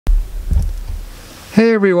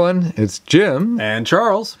Hey everyone, it's Jim And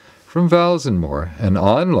Charles from Valves & More, an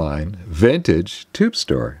online vintage tube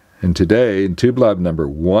store. And today, in Tube Lab number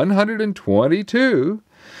 122,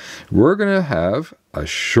 we're going to have a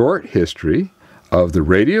short history of the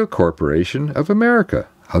Radio Corporation of America,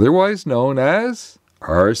 otherwise known as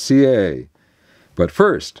RCA. But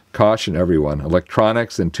first, caution everyone,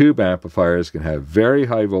 electronics and tube amplifiers can have very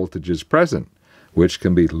high voltages present, which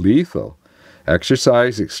can be lethal.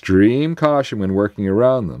 Exercise extreme caution when working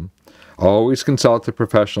around them. Always consult a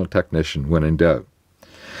professional technician when in doubt.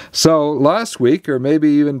 So last week, or maybe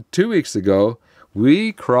even 2 weeks ago,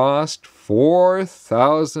 we crossed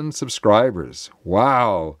 4,000 subscribers.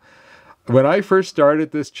 Wow. When I first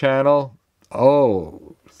started this channel,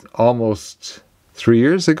 almost 3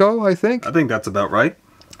 years ago, I think. I think that's about right.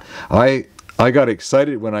 I got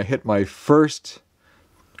excited when I hit my first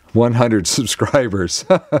 100 subscribers.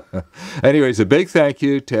 Anyways, a big thank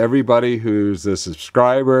you to everybody who's a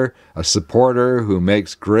subscriber, a supporter, who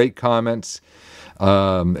makes great comments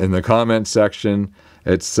in the comment section.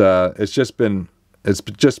 It's just been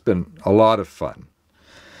a lot of fun.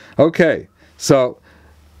 Okay, so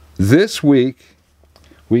this week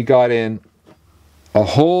we got in a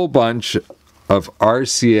whole bunch of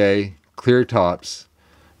RCA clear tops,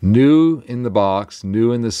 new in the box,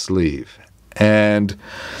 new in the sleeve. And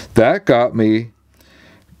that got me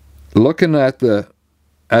looking at the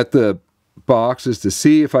boxes to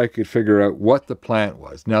see if I could figure out what the plant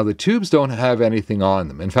was. Now, the tubes don't have anything on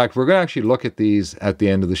them. In fact, we're going to actually look at these at the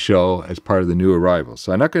end of the show as part of the new arrivals.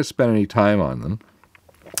 So I'm not going to spend any time on them.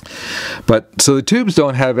 But so the tubes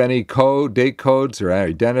don't have any date codes or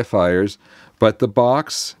identifiers, but the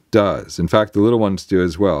box does. In fact, the little ones do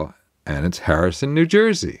as well. And it's Harrison, New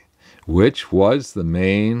Jersey, which was the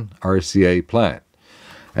main RCA plant.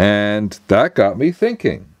 And that got me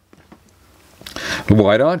thinking,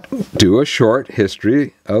 why not do a short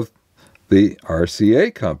history of the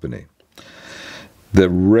RCA company? The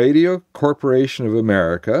Radio Corporation of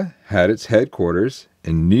America had its headquarters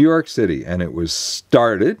in New York City, and it was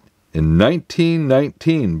started in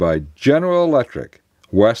 1919 by General Electric,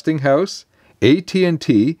 Westinghouse,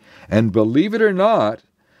 AT&T, and believe it or not,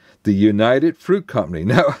 the United Fruit Company.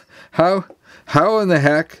 Now, how in the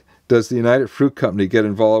heck does the United Fruit Company get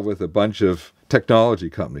involved with a bunch of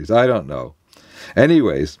technology companies? I don't know.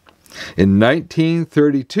 Anyways, in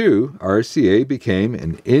 1932, RCA became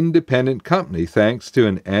an independent company thanks to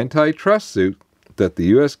an antitrust suit that the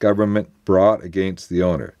U.S. government brought against the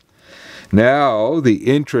owner. Now, the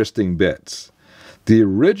interesting bits. The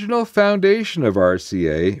original foundation of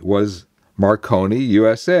RCA was Marconi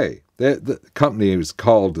USA. The company was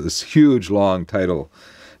called this huge long title,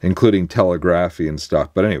 including telegraphy and stuff.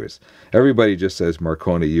 But anyways, everybody just says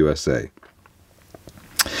Marconi USA.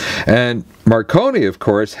 And Marconi, of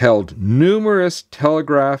course, held numerous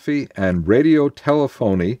telegraphy and radio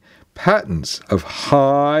telephony patents of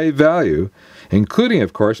high value, including,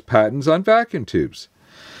 of course, patents on vacuum tubes.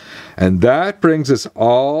 And that brings us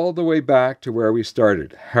all the way back to where we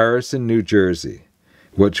started, Harrison, New Jersey,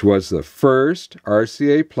 which was the first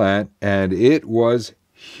RCA plant, and it was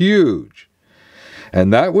huge.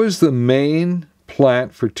 And that was the main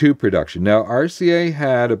plant for tube production. Now, RCA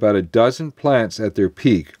had about a dozen plants at their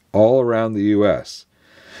peak all around the U.S.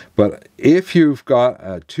 But if you've got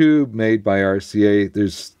a tube made by RCA,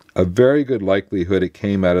 there's a very good likelihood it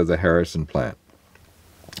came out of the Harrison plant.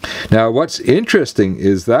 Now, what's interesting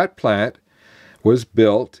is that plant was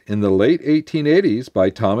built in the late 1880s by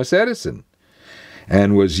Thomas Edison,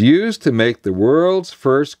 and was used to make the world's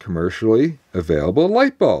first commercially available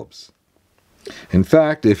light bulbs. In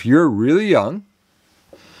fact, if you're really young,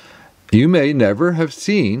 you may never have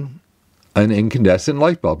seen an incandescent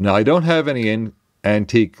light bulb. Now, I don't have any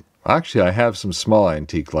antique, actually I have some small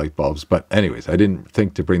antique light bulbs, but anyways, I didn't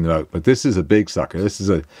think to bring them out. But this is a big sucker. This is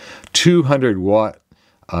a 200 watt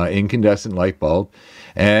incandescent light bulb.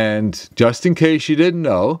 And just in case you didn't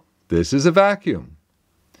know, this is a vacuum.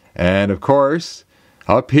 And of course,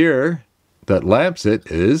 up here, that lamps it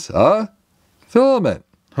is a filament.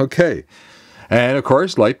 Okay. And of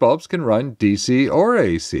course, light bulbs can run DC or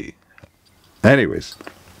AC. Anyways.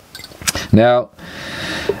 Now,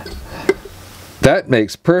 that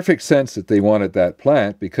makes perfect sense that they wanted that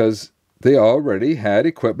plant because they already had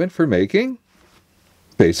equipment for making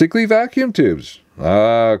basically vacuum tubes.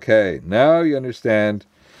 Okay. Now you understand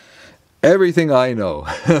everything I know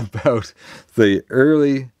about the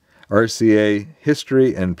early RCA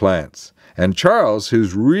history and plants. And Charles,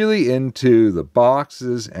 who's really into the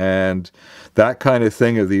boxes and that kind of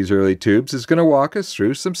thing of these early tubes, is going to walk us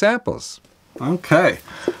through some samples. Okay.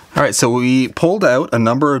 All right, so we pulled out a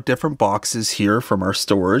number of different boxes here from our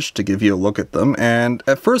storage to give you a look at them, and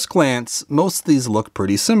at first glance, most of these look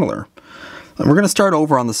pretty similar. And we're going to start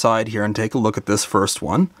over on the side here and take a look at this first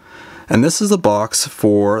one. And this is a box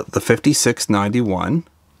for the 5691,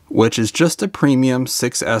 which is just a premium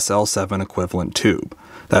 6SL7 equivalent tube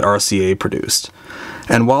that RCA produced.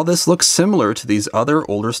 And while this looks similar to these other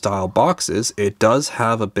older style boxes, it does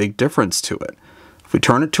have a big difference to it. If we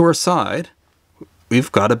turn it to our side,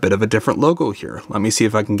 we've got a bit of a different logo here. Let me see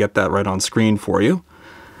if I can get that right on screen for you.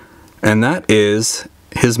 And that is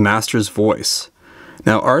his master's voice.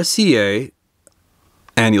 Now RCA,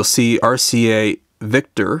 and you'll see RCA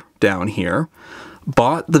Victor down here,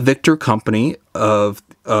 bought the Victor company of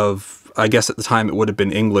I guess at the time it would have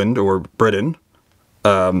been England or Britain,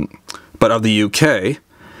 but of the UK,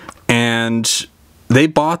 and they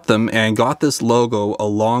bought them and got this logo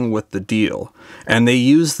along with the deal, and they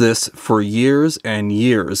used this for years and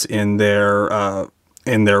years in their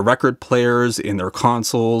record players, in their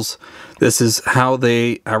consoles. This is how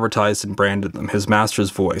they advertised and branded them, his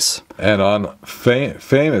master's voice. And on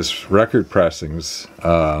famous record pressings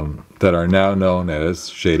that are now known as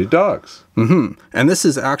Shaded Dogs. And this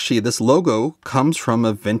is actually, this logo comes from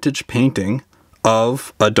a vintage painting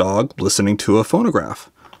of a dog listening to a phonograph.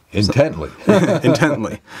 Intently.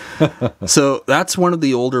 Intently. So that's one of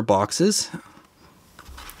the older boxes.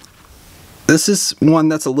 This is one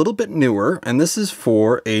that's a little bit newer, and this is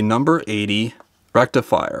for a number 80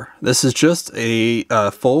 rectifier. This is just a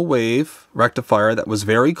full wave rectifier that was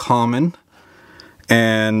very common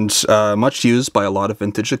and much used by a lot of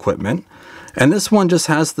vintage equipment. And this one just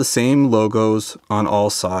has the same logos on all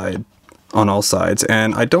sides.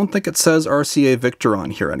 And I don't think it says RCA Victor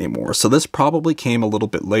on here anymore, so this probably came a little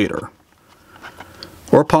bit later.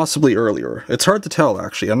 Or possibly earlier. It's hard to tell,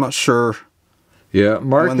 actually. I'm not sure. Yeah,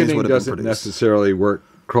 marketing doesn't necessarily work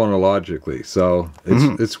chronologically, so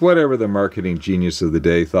it's whatever the marketing genius of the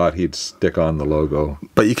day thought he'd stick on the logo.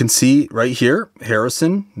 But you can see right here,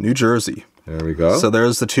 Harrison, New Jersey. There we go. So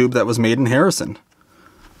there's the tube that was made in Harrison.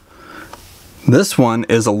 This one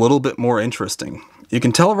is a little bit more interesting. You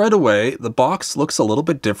can tell right away the box looks a little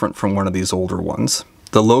bit different from one of these older ones.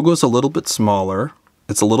 The logo's a little bit smaller.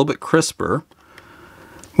 It's a little bit crisper.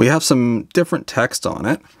 We have some different text on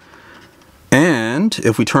it. And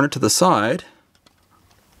if we turn it to the side,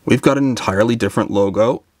 we've got an entirely different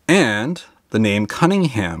logo and the name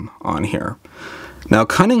Cunningham on here. Now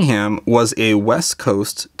Cunningham was a West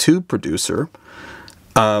Coast tube producer.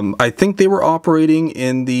 I think they were operating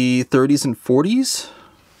in the 30s and 40s.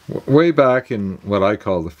 Way back in what I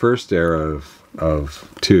call the first era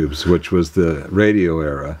of tubes, which was the radio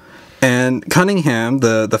era. And Cunningham,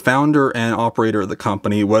 the founder and operator of the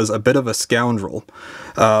company, was a bit of a scoundrel.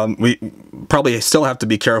 We probably still have to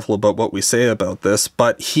be careful about what we say about this,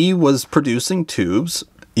 but he was producing tubes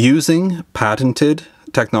using patented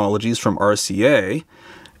technologies from RCA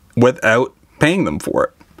without paying them for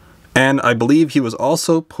it. And I believe he was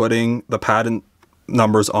also putting the patent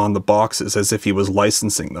numbers on the boxes as if he was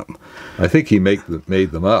licensing them. I think he made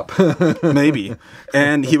them up. Maybe.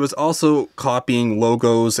 And he was also copying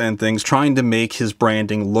logos and things, trying to make his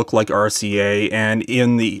branding look like RCA, and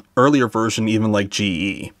in the earlier version even like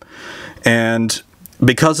GE. And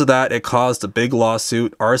because of that, it caused a big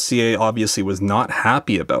lawsuit. RCA obviously was not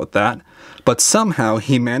happy about that, but somehow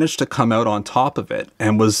he managed to come out on top of it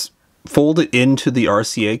and was folded into the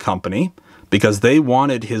RCA company, because they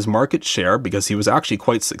wanted his market share because he was actually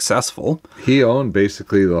quite successful. He owned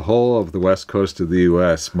basically the whole of the west coast of the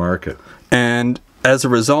US market. And as a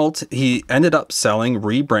result, he ended up selling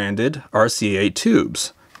rebranded RCA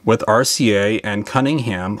tubes with RCA and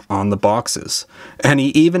Cunningham on the boxes. And he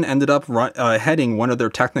even ended up heading one of their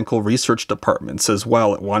technical research departments as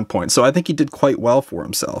well at one point. So I think he did quite well for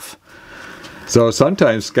himself. So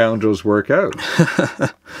sometimes scoundrels work out,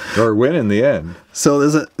 or win in the end. So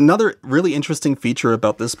there's another really interesting feature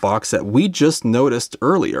about this box that we just noticed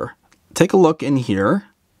earlier. Take a look in here.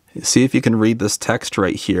 See if you can read this text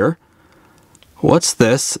right here. What's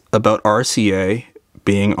this about RCA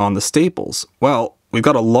being on the staples? Well, we've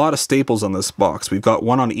got a lot of staples on this box. We've got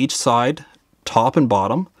one on each side, top and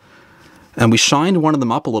bottom. And we shined one of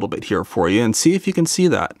them up a little bit here for you, and see if you can see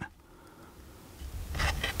that.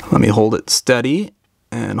 Let me hold it steady,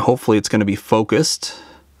 and hopefully it's going to be focused.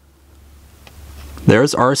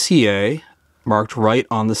 There's RCA marked right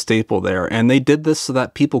on the staple there, and they did this so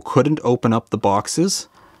that people couldn't open up the boxes,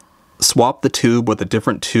 swap the tube with a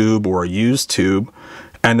different tube or a used tube,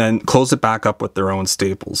 and then close it back up with their own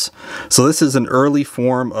staples. So this is an early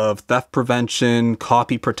form of theft prevention,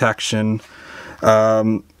 copy protection.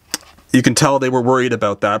 You can tell they were worried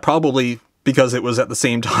about that, probably because it was at the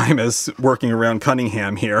same time as working around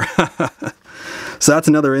Cunningham here. So that's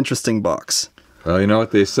another interesting box. Well, you know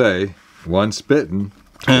what they say, once bitten,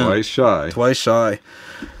 twice shy. Twice shy.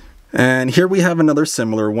 And here we have another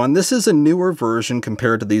similar one. This is a newer version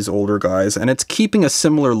compared to these older guys, and it's keeping a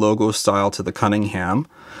similar logo style to the Cunningham,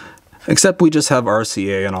 except we just have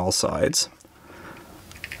RCA on all sides.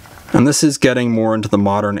 And this is getting more into the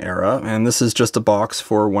modern era, and this is just a box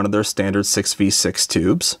for one of their standard 6v6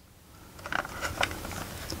 tubes.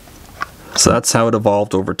 So that's how it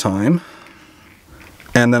evolved over time.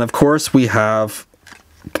 And then of course we have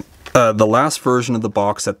the last version of the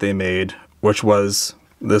box that they made, which was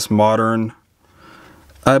this modern,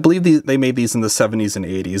 I believe they made these in the 70s and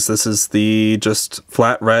 80s. This is the just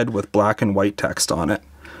flat red with black and white text on it.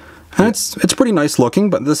 And it's pretty nice looking,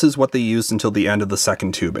 but this is what they used until the end of the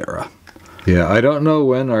second tube era. Yeah, I don't know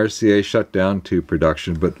when RCA shut down tube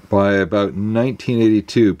production, but by about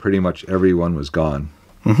 1982, pretty much everyone was gone.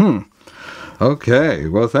 Mm-hmm. Okay,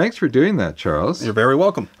 well, thanks for doing that, Charles. You're very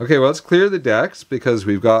welcome. Okay, well, let's clear the decks because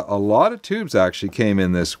we've got a lot of tubes actually came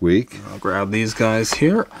in this week. I'll grab these guys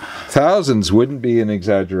here. Thousands wouldn't be an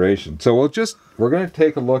exaggeration. So we're going to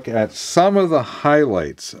take a look at some of the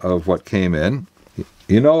highlights of what came in.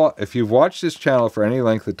 You know, if you've watched this channel for any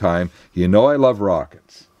length of time, you know I love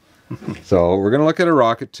rockets. So we're going to look at a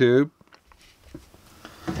rocket tube.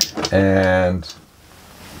 And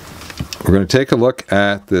we're going to take a look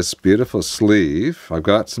at this beautiful sleeve. I've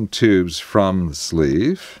got some tubes from the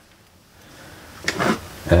sleeve.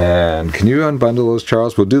 And can you unbundle those,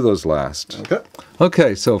 Charles? We'll do those last. Okay.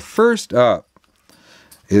 Okay, so first up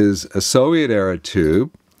is a Soviet-era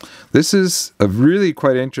tube. This is a really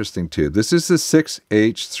quite interesting tube. This is the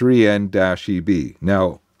 6H3N-EB.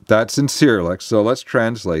 Now, that's in Cyrillic, so let's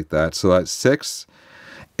translate that. So that's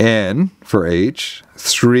 6N for H,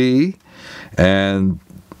 3, and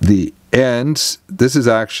the N's, this is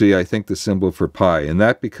actually, I think, the symbol for pi, and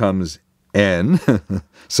that becomes N.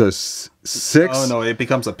 So 6... Oh, no, it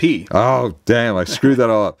becomes a P. Oh, damn, I screwed that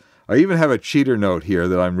all up. I even have a cheater note here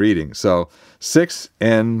that I'm reading. So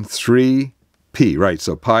 6N3P, right,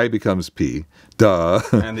 so pi becomes P, duh.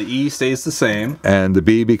 And the E stays the same. And the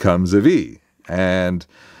B becomes a V. And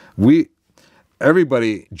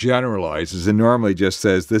everybody generalizes and normally just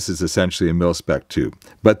says this is essentially a mil-spec tube.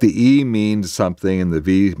 But the E means something and the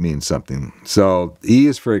V means something. So E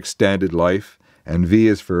is for extended life and V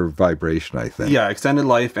is for vibration, I think. Yeah, extended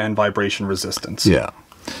life and vibration resistance. Yeah.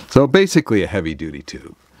 So basically a heavy-duty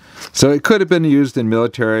tube. So it could have been used in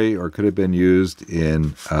military or could have been used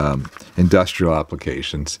in industrial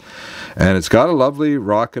applications. And it's got a lovely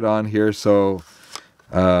rocket on here, so...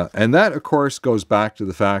 and that, of course, goes back to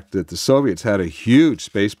the fact that the Soviets had a huge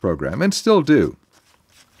space program, and still do.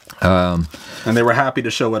 And they were happy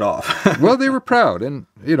to show it off. Well, they were proud, and,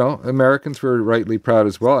 you know, Americans were rightly proud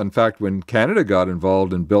as well. In fact, when Canada got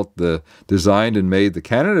involved and designed and made the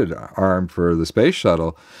Canada arm for the space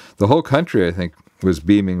shuttle, the whole country, I think, was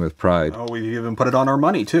beaming with pride. Oh, we even put it on our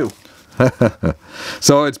money, too.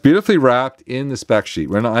 So it's beautifully wrapped in the spec sheet.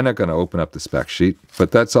 I'm not going to open up the spec sheet,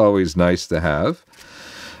 but that's always nice to have.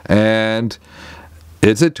 And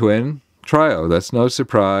it's a twin trio. That's no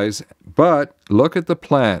surprise. But look at the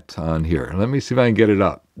plant on here. Let me see if I can get it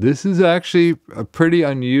up. This is actually a pretty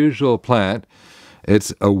unusual plant.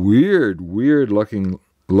 It's a weird looking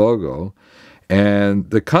logo.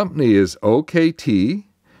 And the company is OKT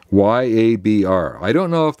YABR. I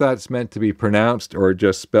don't know if that's meant to be pronounced or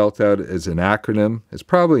just spelt out as an acronym. It's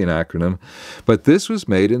probably an acronym. But this was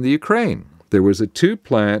made in the Ukraine. There was a tube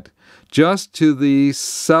plant just to the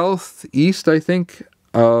southeast, I think,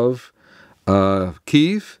 of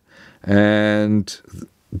Kyiv, and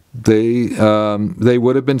they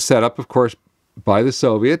would have been set up, of course, by the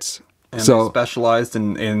Soviets. And they specialized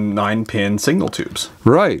in 9-pin signal tubes.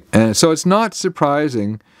 Right, and so it's not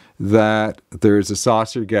surprising that there's a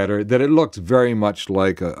saucer getter, that it looks very much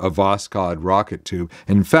like a Voskhod rocket tube.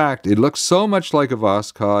 In fact, it looks so much like a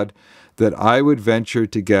Voskhod that I would venture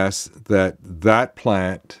to guess that that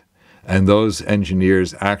plant and those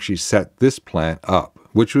engineers actually set this plant up,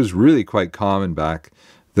 which was really quite common back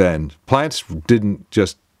then. Plants didn't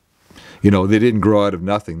just, they didn't grow out of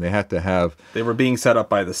nothing. They had to have... They were being set up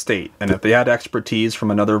by the state. And if they had expertise from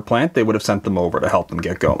another plant, they would have sent them over to help them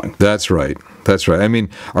get going. That's right. That's right. I mean,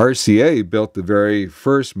 RCA built the very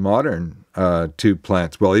first modern tube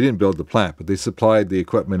plants. Well, they didn't build the plant, but they supplied the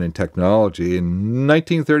equipment and technology in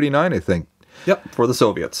 1939, I think. Yep, for the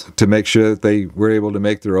Soviets. To make sure that they were able to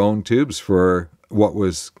make their own tubes for what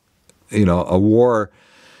was, a war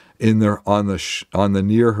on the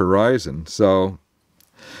near horizon. So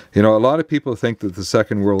You know, a lot of people think that the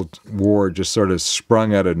Second World War just sort of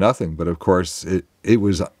sprung out of nothing, but of course it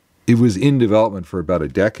was in development for about a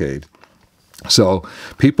decade. So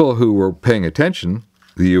people who were paying attention,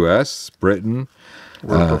 the U.S., Britain,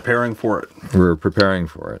 were preparing for it. Were preparing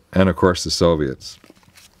for it, and of course the Soviets.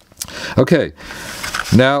 Okay,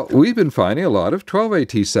 now we've been finding a lot of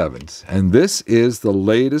 12AT7s, and this is the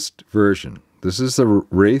latest version. This is the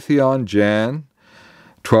Raytheon Jan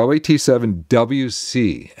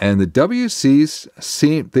 12AT7WC, and the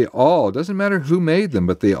WCs they all, doesn't matter who made them,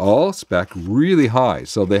 but they all spec really high.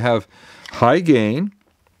 So they have high gain,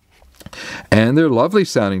 and they're lovely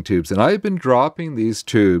sounding tubes. And I've been dropping these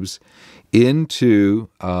tubes into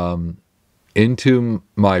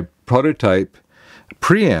my prototype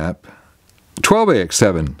preamp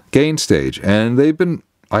 12AX7 gain stage, and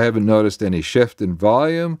I haven't noticed any shift in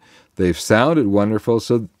volume. They've sounded wonderful.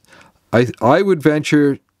 So I would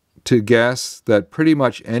venture to guess that pretty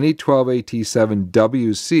much any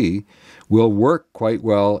 12AT7WC will work quite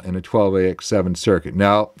well in a 12AX7 circuit.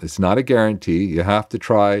 Now, it's not a guarantee. You have to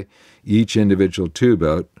try each individual tube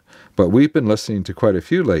out, but we've been listening to quite a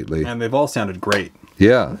few lately. And they've all sounded great.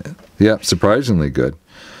 Yeah, surprisingly good.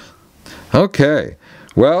 Okay,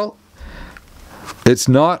 well, it's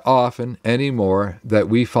not often anymore that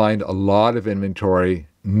we find a lot of inventory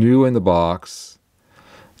new in the box,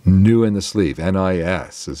 new in the sleeve.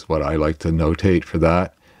 NIS is what I like to notate for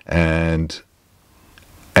that. And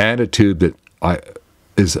a tube that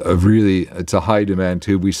it's a high demand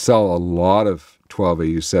tube. We sell a lot of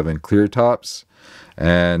 12AU7 clear tops,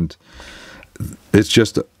 and it's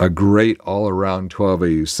just a great all-around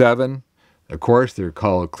 12AU7. Of course, they're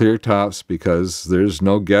called clear tops because there's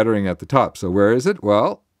no gettering at the top. So where is it?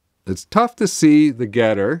 Well, it's tough to see the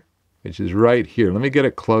getter, which is right here. Let me get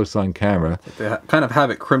it close on camera. They kind of have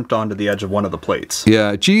it crimped onto the edge of one of the plates.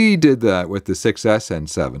 Yeah, GE did that with the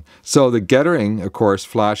 6S-N7. So the gettering, of course,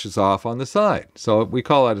 flashes off on the side. So we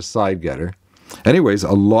call that a side getter. Anyways,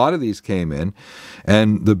 a lot of these came in,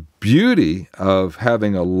 and the beauty of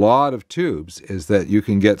having a lot of tubes is that you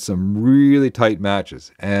can get some really tight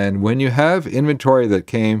matches. And when you have inventory that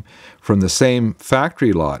came from the same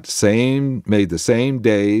factory lot, made the same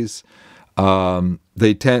days,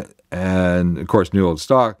 they tend, and of course new old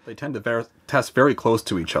stock, they tend to test very close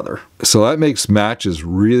to each other. So that makes matches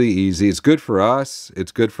really easy. It's good for us,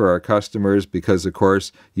 it's good for our customers, because of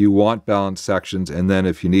course you want balanced sections, and then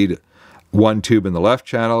if you need one tube in the left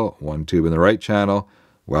channel, one tube in the right channel,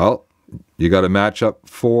 well, you got to match up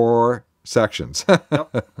 4 sections.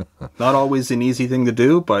 Yep. Not always an easy thing to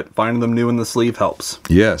do, but finding them new in the sleeve helps.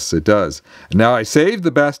 Yes, it does. Now, I saved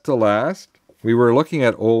the best to last. We were looking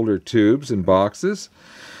at older tubes and boxes,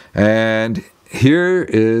 and here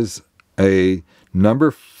is a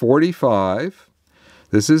number 45.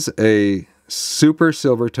 This is a super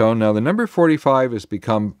silver tone. Now, the number 45 has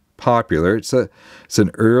become popular. It's an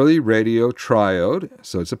early radio triode,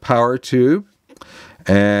 so it's a power tube,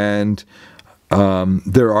 and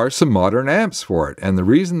there are some modern amps for it. And the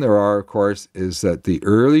reason there are, of course, is that the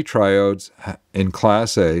early triodes in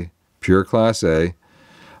Class A, pure Class A,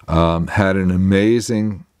 had an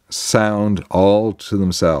amazing sound all to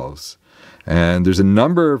themselves. And there's a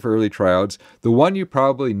number of early triodes. The one you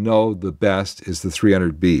probably know the best is the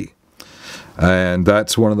 300B. And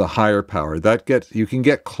that's one of the higher power. You can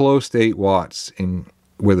get close to 8 watts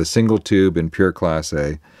with a single tube in pure Class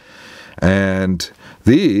A. And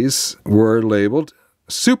these were labeled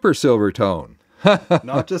Super Silver Tone.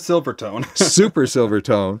 Not just Silver Tone. Super Silver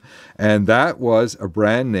Tone. And that was a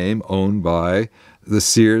brand name owned by the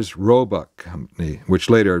Sears Roebuck Company, which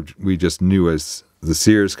later we just knew as the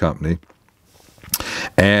Sears Company.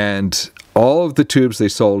 And all of the tubes they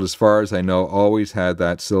sold, as far as I know, always had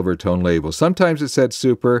that silver tone label. Sometimes it said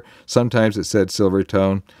super, sometimes it said silver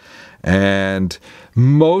tone, and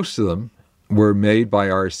most of them were made by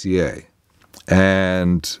RCA.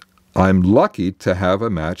 And I'm lucky to have a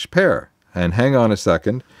matched pair. And hang on a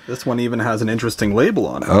second. This one even has an interesting label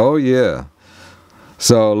on it. Oh, yeah.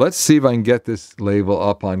 So let's see if I can get this label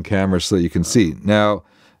up on camera so you can see. Now,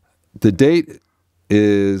 the date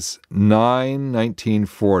is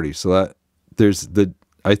 9/1940, so that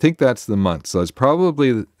I think that's the month, so it's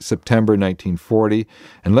probably September 1940.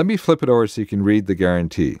 And let me flip it over so you can read the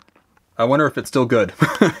guarantee. I wonder if it's still good.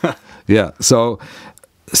 Yeah, so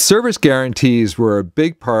service guarantees were a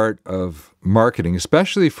big part of marketing,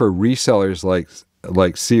 especially for resellers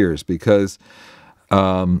like Sears, because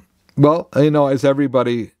well, you know, as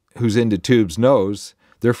everybody who's into tubes knows,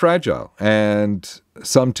 they're fragile, and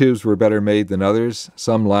some tubes were better made than others.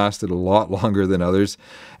 Some lasted a lot longer than others,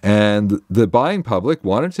 and the buying public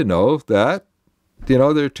wanted to know that, you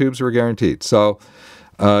know, their tubes were guaranteed. So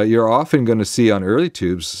you're often going to see on early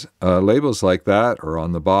tubes labels like that, or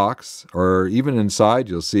on the box, or even inside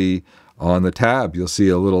you'll see on the tab, you'll see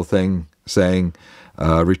a little thing saying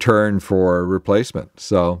return for replacement.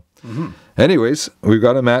 So anyways, we've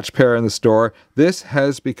got a match pair in the store. This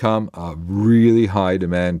has become a really high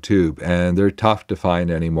demand tube, and they're tough to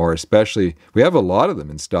find anymore, especially, we have a lot of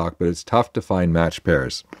them in stock, but it's tough to find match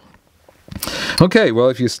pairs. Okay, well,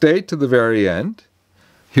 if you stay to the very end,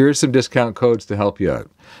 here's some discount codes to help you out.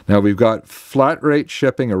 Now, we've got flat rate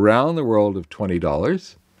shipping around the world of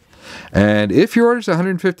 $20. And if your order is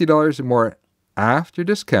 $150 or more after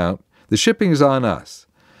discount, the shipping is on us.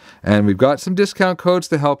 And we've got some discount codes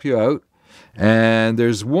to help you out. And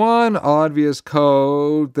there's one obvious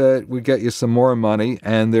code that would get you some more money.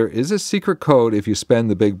 And there is a secret code if you spend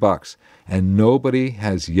the big bucks. And nobody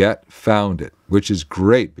has yet found it, which is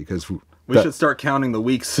great because we should start counting the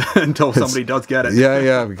weeks until somebody does get it.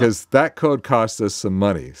 Yeah, because that code costs us some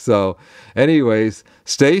money. So anyways,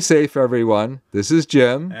 stay safe, everyone. This is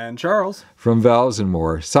Jim. And Charles. From Valves and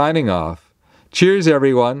More, signing off. Cheers,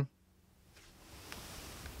 everyone.